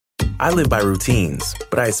I live by routines,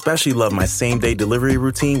 but I especially love my same-day delivery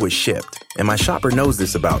routine with Shipt. And my shopper knows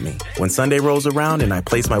this about me. When Sunday rolls around and I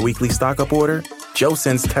place my weekly stock-up order, Joe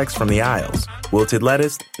sends texts from the aisles. Wilted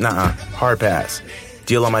lettuce? Nuh-uh, hard pass.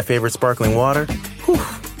 Deal on my favorite sparkling water? Whew,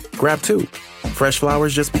 grab two. Fresh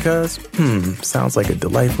flowers just because? Sounds like a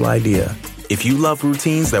delightful idea. If you love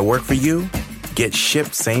routines that work for you, get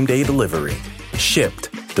Shipt same-day delivery. Shipt,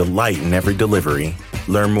 delight in every delivery.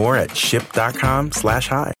 Learn more at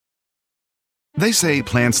shipt.com/hi. They say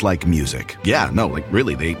plants like music. Yeah, no, like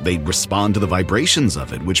really, they respond to the vibrations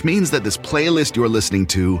of it, which means that this playlist you're listening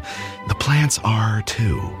to, the plants are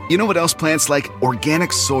too. You know what else plants like?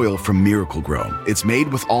 Organic soil from Miracle-Gro. It's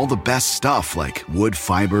made with all the best stuff like wood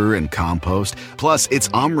fiber and compost. Plus, it's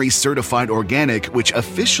OMRI certified organic, which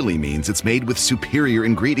officially means it's made with superior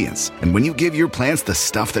ingredients. And when you give your plants the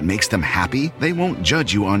stuff that makes them happy, they won't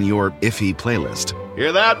judge you on your iffy playlist.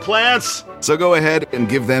 Hear that, plants? So go ahead and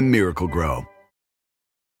give them Miracle-Gro.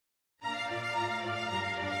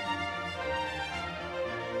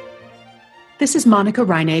 This is Monica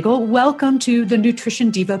Reinagel. Welcome to the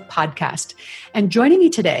Nutrition Diva podcast. And joining me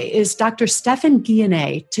today is Dr. Stephan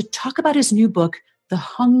Guyenet to talk about his new book, The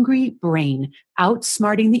Hungry Brain,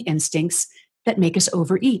 Outsmarting the Instincts That Make Us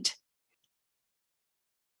Overeat.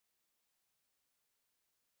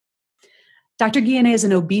 Dr. Guyenet is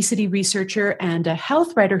an obesity researcher and a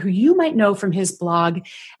health writer who you might know from his blog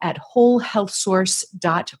at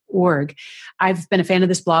wholehealthsource.org. I've been a fan of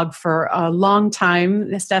this blog for a long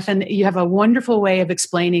time. Stephan, you have a wonderful way of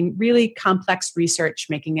explaining really complex research,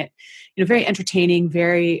 making it very entertaining,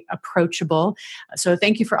 very approachable. So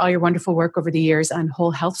thank you for all your wonderful work over the years on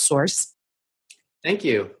Whole Health Source. Thank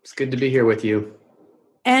you. It's good to be here with you.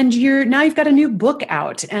 And you've got a new book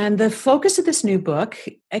out, and the focus of this new book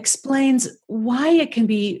explains why it can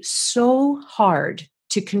be so hard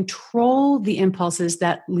to control the impulses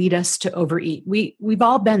that lead us to overeat. We've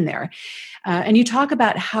all been there. And you talk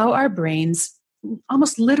about how our brains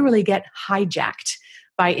almost literally get hijacked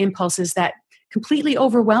by impulses that completely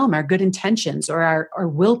overwhelm our good intentions or our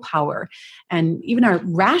willpower and even our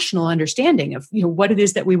rational understanding of what it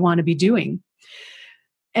is that we want to be doing.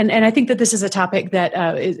 And I think that this is a topic that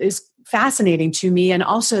is fascinating to me and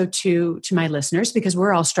also to my listeners, because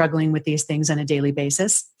we're all struggling with these things on a daily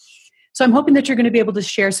basis. So I'm hoping that you're going to be able to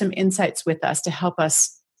share some insights with us to help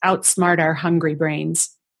us outsmart our hungry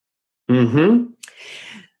brains. Mm-hmm.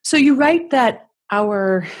 So you write that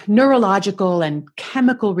our neurological and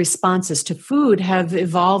chemical responses to food have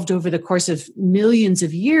evolved over the course of millions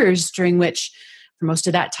of years, during which for most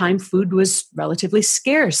of that time, food was relatively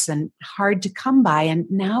scarce and hard to come by. And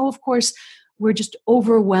now, of course, we're just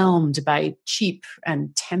overwhelmed by cheap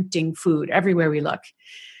and tempting food everywhere we look.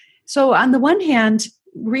 So on the one hand,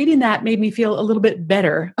 reading that made me feel a little bit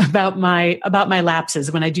better about my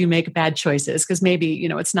lapses when I do make bad choices, because maybe,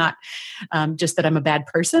 it's not just that I'm a bad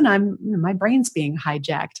person, my brain's being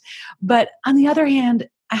hijacked. But on the other hand,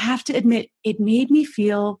 I have to admit, it made me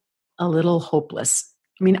feel a little hopeless.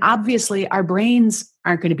 I mean, obviously, our brains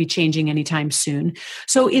aren't going to be changing anytime soon.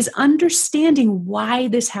 So is understanding why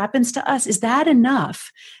this happens to us, is that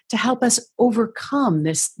enough to help us overcome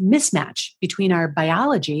this mismatch between our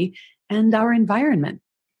biology and our environment?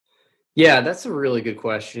 Yeah, that's a really good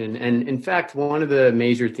question. And in fact, one of the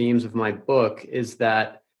major themes of my book is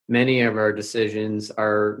that many of our decisions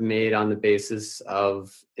are made on the basis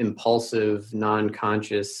of impulsive,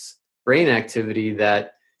 non-conscious brain activity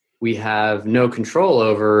that we have no control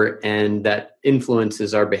over, and that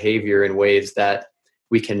influences our behavior in ways that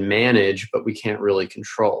we can manage, but we can't really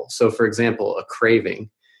control. So for example, a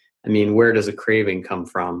craving. I mean, where does a craving come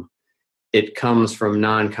from? It comes from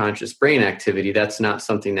non-conscious brain activity. That's not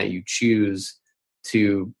something that you choose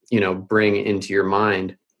to, bring into your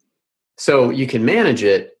mind. So you can manage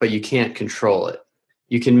it, but you can't control it.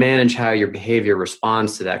 You can manage how your behavior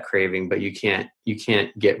responds to that craving, but you can't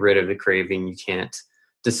get rid of the craving. You can't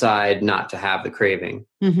decide not to have the craving.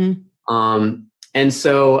 Mm-hmm. And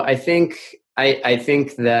so I think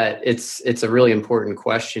that it's a really important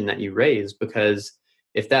question that you raise, because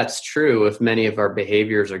if that's true, if many of our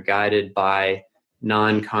behaviors are guided by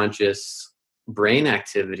non-conscious brain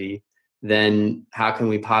activity, then how can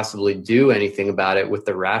we possibly do anything about it with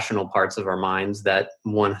the rational parts of our minds that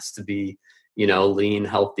want us to be, lean,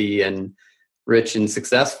 healthy, and rich and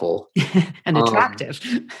successful and attractive.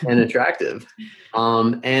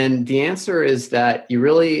 And the answer is that you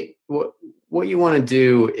really, what you want to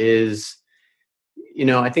do is,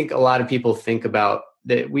 I think a lot of people think about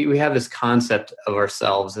that we have this concept of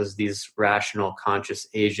ourselves as these rational, conscious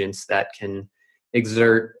agents that can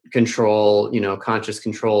exert control, conscious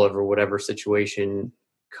control over whatever situation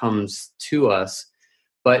comes to us.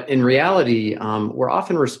 But in reality, we're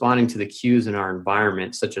often responding to the cues in our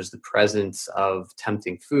environment, such as the presence of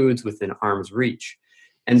tempting foods within arm's reach.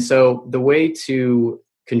 And so the way to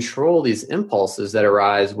control these impulses that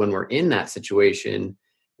arise when we're in that situation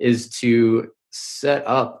is to set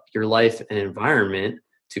up your life and environment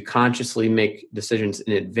to consciously make decisions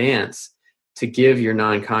in advance to give your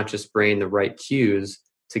non-conscious brain the right cues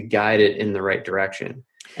to guide it in the right direction.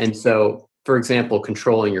 And so, for example,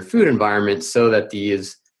 controlling your food environment so that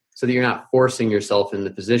you're not forcing yourself in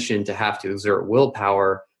the position to have to exert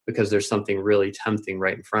willpower because there's something really tempting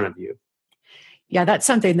right in front of you. Yeah, that's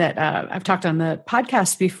something that I've talked on the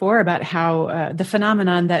podcast before about how the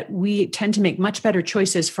phenomenon that we tend to make much better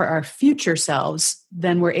choices for our future selves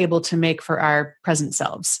than we're able to make for our present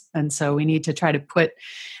selves. And so we need to try to put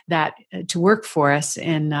that to work for us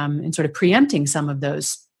in sort of preempting some of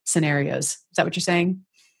those scenarios. Is that what you're saying?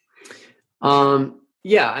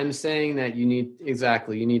 Yeah, I'm saying that you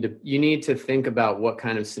need to think about what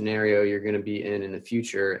kind of scenario you're going to be in the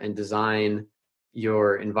future and design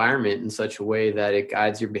your environment in such a way that it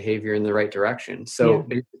guides your behavior in the right direction. So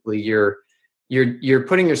basically you're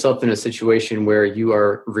putting yourself in a situation where you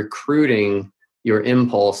are recruiting your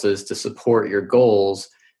impulses to support your goals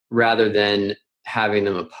rather than having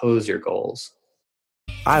them oppose your goals.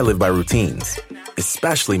 I live by routines,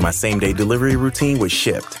 especially my same-day delivery routine with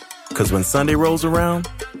Shipt. Because when Sunday rolls around,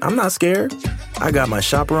 I'm not scared. I got my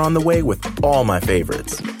shopper on the way with all my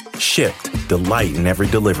favorites. Shipt, delight in every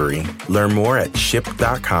delivery. Learn more at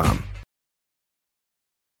shipt.com.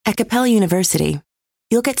 At Capella University,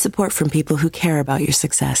 you'll get support from people who care about your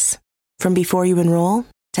success. From before you enroll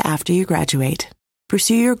to after you graduate,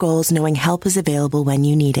 pursue your goals knowing help is available when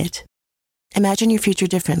you need it. Imagine your future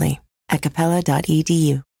differently at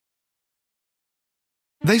capella.edu.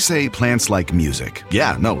 They say plants like music.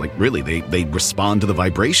 Yeah, no, like really, they respond to the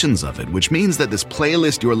vibrations of it, which means that this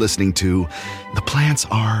playlist you're listening to, the plants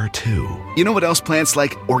are too. You know what else plants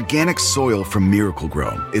like? Organic soil from Miracle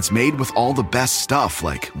Grow. It's made with all the best stuff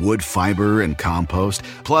like wood fiber and compost.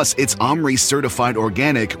 Plus, it's OMRI certified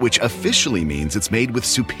organic, which officially means it's made with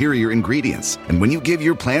superior ingredients. And when you give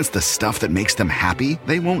your plants the stuff that makes them happy,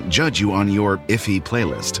 they won't judge you on your iffy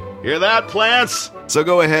playlist. Hear that, plants? So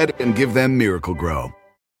go ahead and give them Miracle Grow.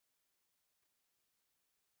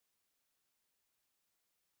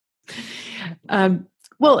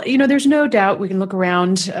 Well, there's no doubt we can look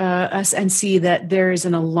around us and see that there is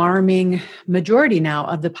an alarming majority now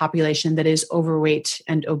of the population that is overweight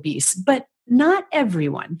and obese, but not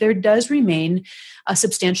everyone. There does remain a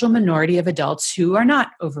substantial minority of adults who are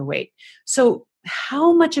not overweight. So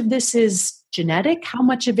how much of this is genetic? How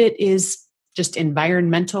much of it is just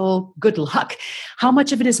environmental good luck? How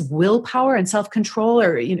much of it is willpower and self-control?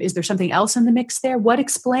 Or is there something else in the mix there? What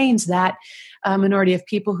explains that minority of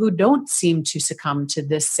people who don't seem to succumb to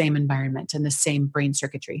this same environment and the same brain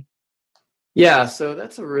circuitry? Yeah, so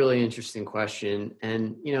that's a really interesting question.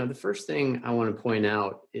 And, the first thing I want to point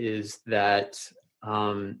out is that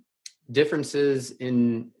differences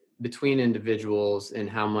between individuals in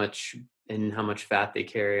how much fat they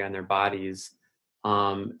carry on their bodies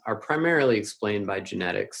are primarily explained by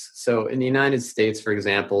genetics. So in the United States, for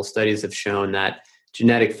example, studies have shown that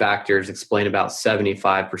genetic factors explain about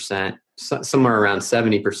 75%, somewhere around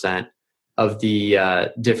 70% of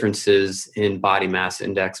the differences in body mass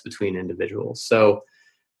index between individuals. So,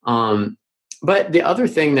 but the other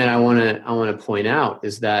thing that I want to point out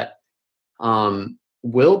is that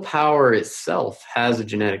willpower itself has a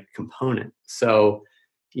genetic component. So,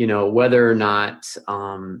 whether or not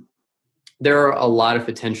there are a lot of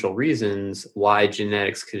potential reasons why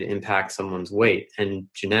genetics could impact someone's weight, and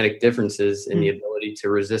genetic differences in the ability to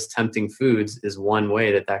resist tempting foods is one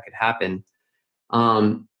way that could happen.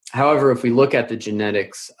 However, if we look at the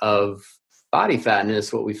genetics of body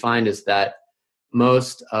fatness, what we find is that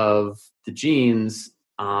most of the genes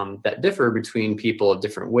that differ between people of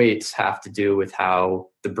different weights have to do with how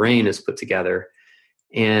the brain is put together,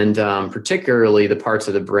 and particularly the parts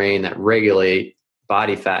of the brain that regulate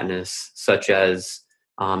body fatness, such as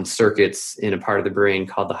circuits in a part of the brain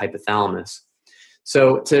called the hypothalamus.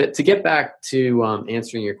 So to get back to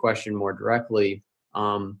answering your question more directly,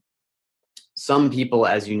 some people,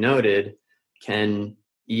 as you noted, can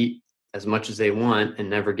eat as much as they want and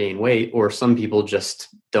never gain weight, or some people just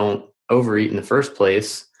don't overeat in the first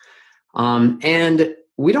place. And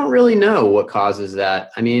we don't really know what causes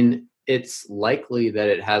that. I mean, it's likely that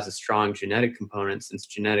it has a strong genetic component, since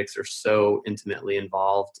genetics are so intimately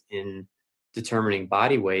involved in determining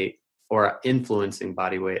body weight, or influencing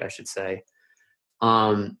body weight, I should say.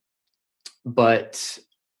 But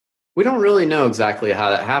we don't really know exactly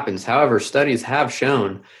how that happens. However, studies have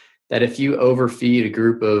shown that if you overfeed a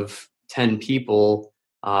group of 10 people,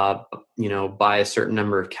 by a certain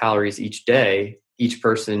number of calories each day, each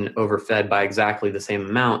person overfed by exactly the same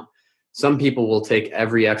amount, some people will take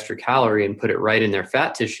every extra calorie and put it right in their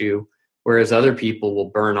fat tissue, whereas other people will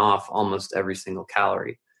burn off almost every single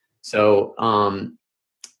calorie. So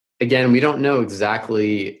again, we don't know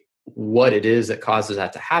exactly what it is that causes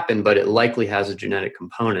that to happen, but it likely has a genetic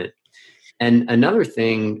component. And another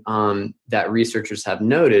thing that researchers have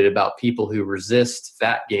noted about people who resist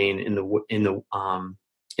fat gain in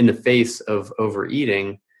the face of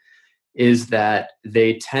overeating is that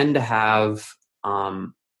they tend to have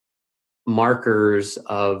markers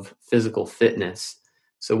of physical fitness.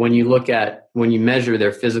 So when you measure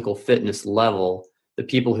their physical fitness level, the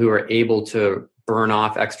people who are able to burn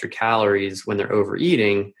off extra calories when they're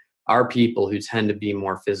overeating are people who tend to be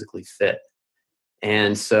more physically fit.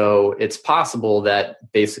 And so it's possible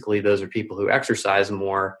that basically those are people who exercise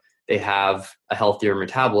more. They have a healthier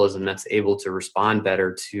metabolism that's able to respond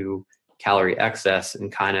better to calorie excess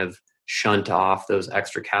and kind of shunt off those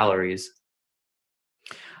extra calories.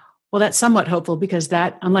 Well, that's somewhat hopeful because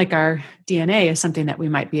that, unlike our DNA, is something that we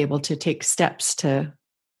might be able to take steps to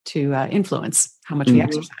influence how much we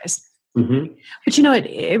exercise. Mm-hmm. But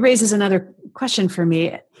it raises another question for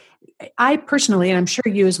me. I personally, and I'm sure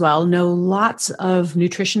you as well, know lots of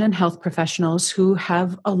nutrition and health professionals who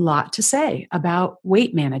have a lot to say about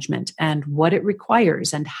weight management and what it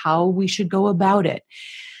requires and how we should go about it.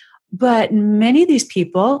 But many of these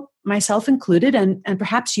people, myself included, and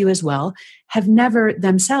perhaps you as well, have never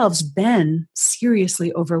themselves been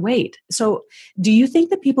seriously overweight. So do you think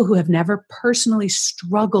that people who have never personally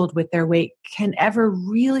struggled with their weight can ever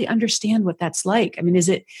really understand what that's like? I mean, is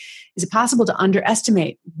it possible to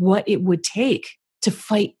underestimate what it would take to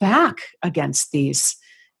fight back against these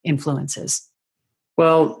influences?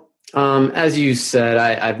 Well, as you said,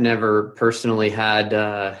 I've never personally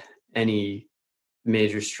had any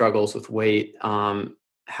major struggles with weight.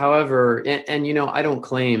 However, I don't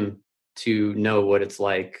claim to know what it's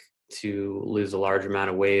like to lose a large amount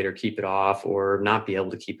of weight or keep it off or not be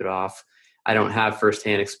able to keep it off. I don't have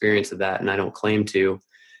firsthand experience of that, and I don't claim to.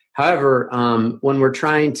 However, when we're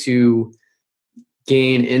trying to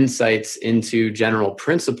gain insights into general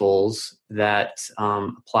principles that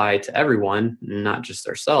apply to everyone, not just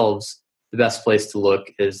ourselves, the best place to look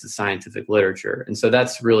is the scientific literature. And so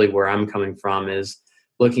that's really where I'm coming from, is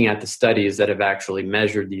looking at the studies that have actually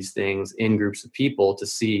measured these things in groups of people to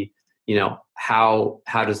see, how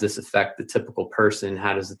does this affect the typical person?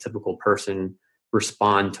 How does the typical person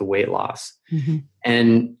respond to weight loss? Mm-hmm.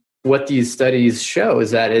 And what these studies show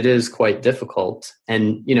is that it is quite difficult.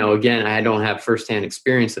 And, again, I don't have firsthand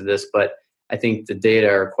experience of this, but I think the data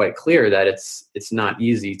are quite clear that it's not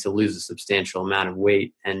easy to lose a substantial amount of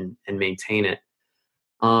weight and maintain it.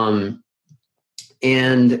 And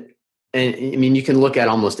I mean, you can look at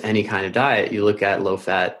almost any kind of diet. You look at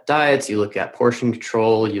low-fat diets, you look at portion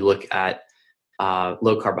control, you look at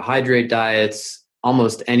low-carbohydrate diets,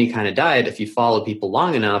 almost any kind of diet. If you follow people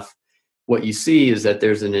long enough, what you see is that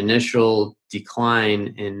there's an initial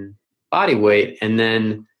decline in body weight, and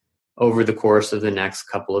then over the course of the next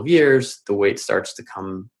couple of years, the weight starts to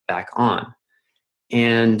come back on.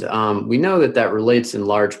 And we know that relates in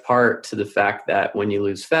large part to the fact that when you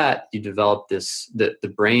lose fat, you develop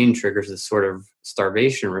the brain triggers this sort of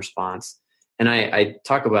starvation response. And I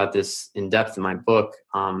talk about this in depth in my book.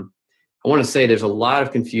 I want to say there's a lot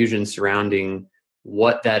of confusion surrounding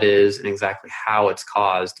what that is and exactly how it's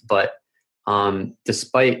caused. But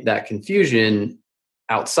despite that confusion,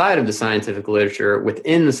 outside of the scientific literature,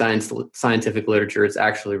 within the scientific literature, it's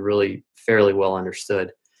actually really fairly well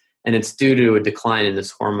understood. And it's due to a decline in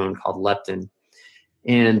this hormone called leptin.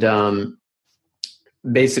 And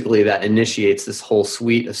basically that initiates this whole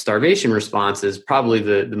suite of starvation responses, probably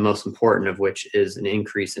the most important of which is an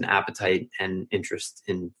increase in appetite and interest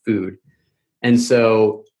in food. And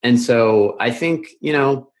so I think,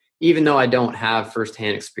 even though I don't have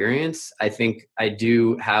firsthand experience, I think I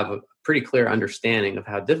do have a pretty clear understanding of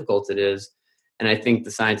how difficult it is. And I think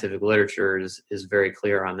the scientific literature is very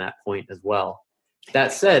clear on that point as well.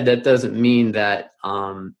 That said, that doesn't mean that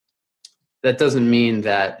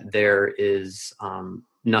there is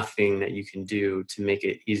nothing that you can do to make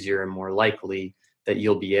it easier and more likely that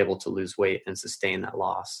you'll be able to lose weight and sustain that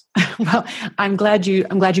loss. Well, I'm glad you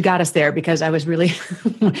got us there, because I was really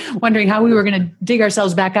wondering how we were going to dig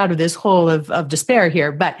ourselves back out of this hole of despair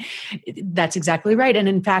here. But that's exactly right. And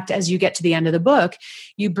in fact, as you get to the end of the book,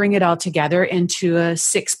 you bring it all together into a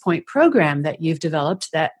 6-point program that you've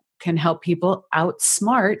developed that can help people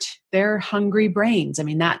outsmart their hungry brains. I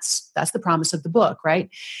mean, that's the promise of the book, right?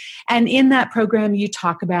 And in that program, you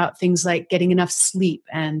talk about things like getting enough sleep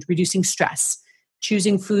and reducing stress,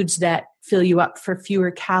 choosing foods that fill you up for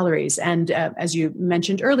fewer calories, and as you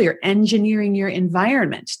mentioned earlier, engineering your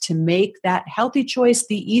environment to make that healthy choice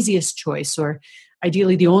the easiest choice, or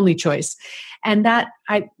ideally the only choice. And that,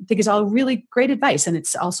 I think, is all really great advice. And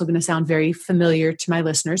it's also going to sound very familiar to my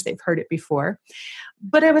listeners. They've heard it before.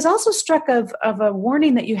 But I was also struck of a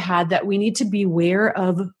warning that you had that we need to beware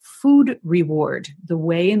of food reward, the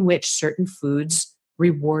way in which certain foods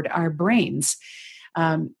reward our brains.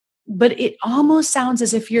 But it almost sounds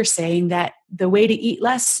as if you're saying that the way to eat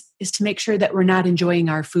less is to make sure that we're not enjoying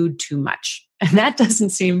our food too much. And that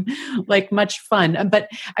doesn't seem like much fun. But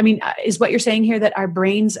I mean, is what you're saying here that our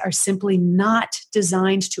brains are simply not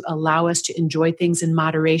designed to allow us to enjoy things in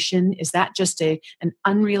moderation? Is that just an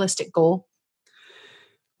unrealistic goal?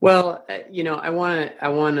 Well, I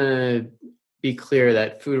want to be clear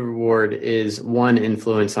that food reward is one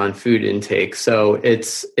influence on food intake. So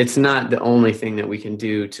it's not the only thing that we can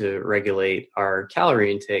do to regulate our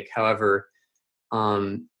calorie intake. However,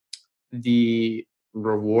 the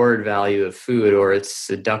reward value of food, or its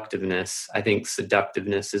seductiveness, I think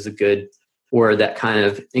seductiveness is a good word that kind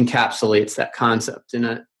of encapsulates that concept in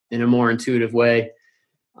a more intuitive way,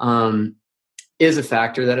 is a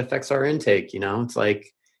factor that affects our intake. It's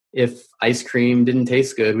like, if ice cream didn't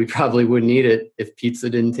taste good, we probably wouldn't eat it. If pizza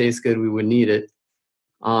didn't taste good, we wouldn't eat it.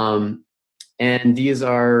 And these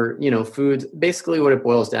are, foods. Basically what it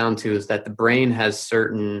boils down to is that the brain has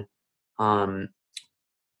certain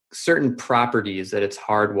properties that it's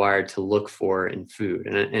hardwired to look for in food.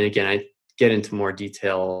 And again, I get into more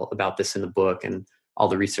detail about this in the book and all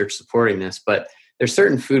the research supporting this, but there's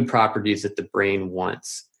certain food properties that the brain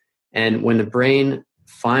wants. And when the brain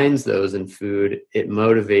finds those in food, it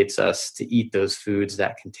motivates us to eat those foods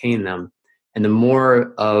that contain them. And the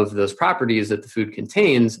more of those properties that the food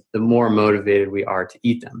contains, the more motivated we are to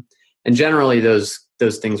eat them. And generally those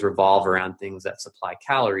things revolve around things that supply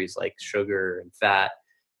calories, like sugar and fat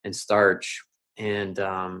and starch and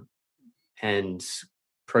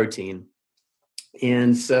protein.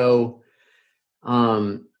 And so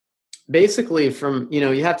basically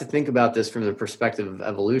you have to think about this from the perspective of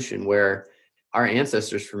evolution, where our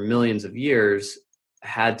ancestors for millions of years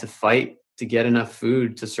had to fight to get enough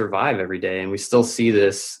food to survive every day. And we still see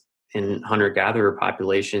this in hunter-gatherer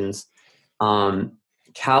populations.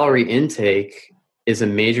 Calorie intake is a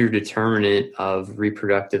major determinant of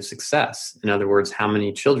reproductive success. In other words, how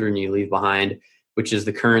many children you leave behind, which is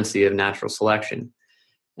the currency of natural selection.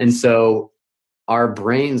 And so our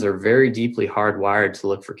brains are very deeply hardwired to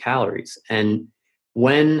look for calories. And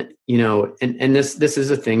when, and this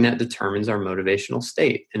is a thing that determines our motivational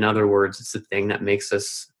state. In other words, it's the thing that makes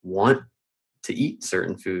us want to eat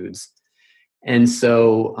certain foods. And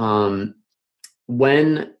so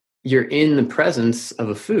when you're in the presence of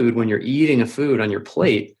a food, when you're eating a food on your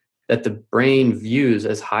plate that the brain views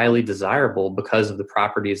as highly desirable because of the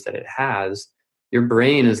properties that it has, your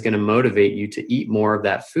brain is going to motivate you to eat more of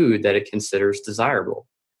that food that it considers desirable.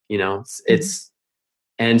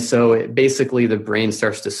 And so basically the brain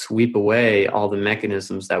starts to sweep away all the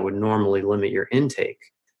mechanisms that would normally limit your intake,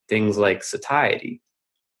 things like satiety.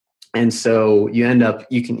 And so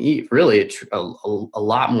you can eat really a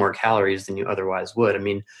lot more calories than you otherwise would. I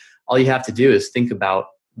mean, all you have to do is think about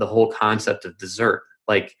the whole concept of dessert.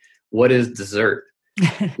 Like, what is dessert?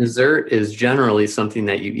 Dessert is generally something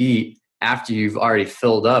that you eat after you've already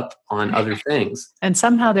filled up on other things. And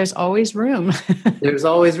somehow there's always room. There's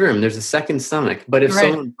always room. There's a second stomach. But if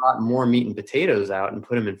someone brought more meat and potatoes out and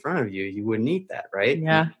put them in front of you, you wouldn't eat that, right?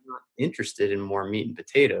 Yeah. You're not interested in more meat and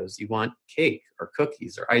potatoes. You want cake or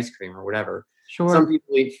cookies or ice cream or whatever. Sure. Some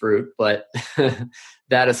people eat fruit, but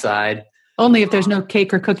that aside. Only if there's no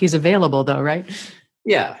cake or cookies available, though, right?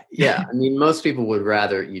 Yeah. I mean, most people would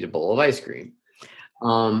rather eat a bowl of ice cream.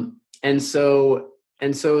 And so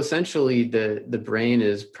essentially the brain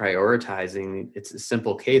is prioritizing. It's a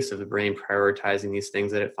simple case of the brain prioritizing these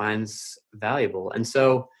things that it finds valuable. And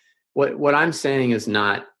so what I'm saying is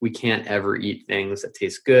not, we can't ever eat things that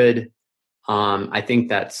taste good. I think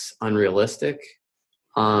that's unrealistic.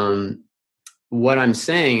 What I'm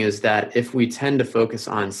saying is that if we tend to focus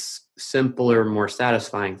on simpler, more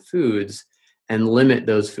satisfying foods and limit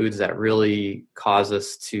those foods that really cause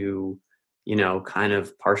us to, kind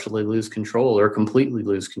of partially lose control or completely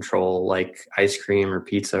lose control, like ice cream or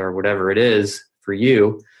pizza or whatever it is for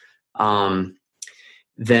you, then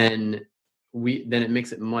it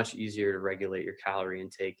makes it much easier to regulate your calorie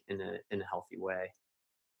intake in a healthy way.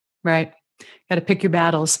 Right. Got to pick your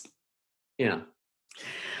battles. Yeah.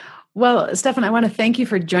 Well, Stefan, I want to thank you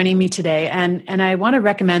for joining me today. And I want to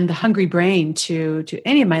recommend The Hungry Brain to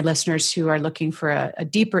any of my listeners who are looking for a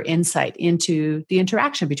deeper insight into the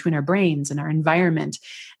interaction between our brains and our environment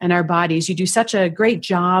and our bodies. You do such a great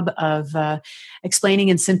job of explaining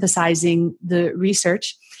and synthesizing the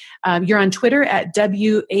research. You're on Twitter at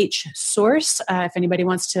WHSource. If anybody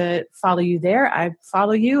wants to follow you there, I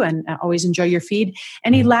follow you and I always enjoy your feed.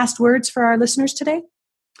 Any last words for our listeners today?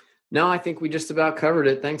 No, I think we just about covered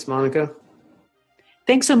it. Thanks, Monica.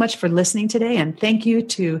 Thanks so much for listening today. And thank you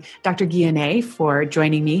to Dr. Guillenet for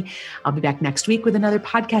joining me. I'll be back next week with another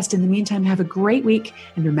podcast. In the meantime, have a great week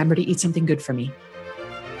and remember to eat something good for me.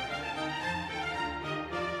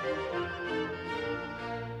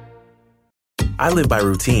 I live by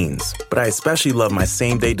routines, but I especially love my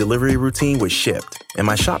same-day delivery routine with Shipt. And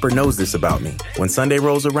my shopper knows this about me. When Sunday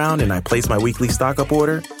rolls around and I place my weekly stock-up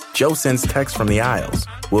order, Joe sends text from the aisles.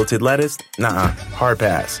 Wilted lettuce? Nuh-uh, hard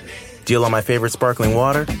pass. Deal on my favorite sparkling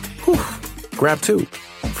water? Whew, grab two.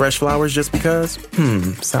 Fresh flowers just because?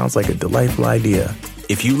 Sounds like a delightful idea.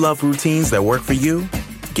 If you love routines that work for you,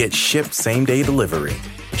 get Shipt same-day delivery.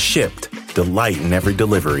 Shipt, delight in every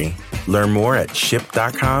delivery. Learn more at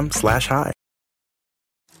shipt.com/hi.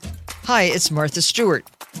 Hi, it's Martha Stewart.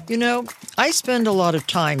 You know, I spend a lot of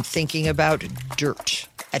time thinking about dirt.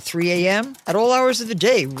 At 3 a.m., at all hours of the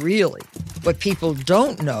day, really. What people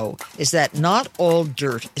don't know is that not all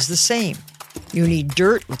dirt is the same. You need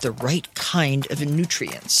dirt with the right kind of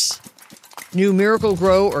nutrients. New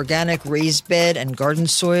Miracle-Gro organic raised bed and garden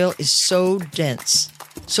soil is so dense,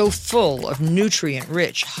 so full of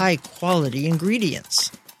nutrient-rich, high-quality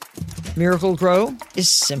ingredients. Miracle-Gro is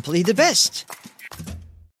simply the best.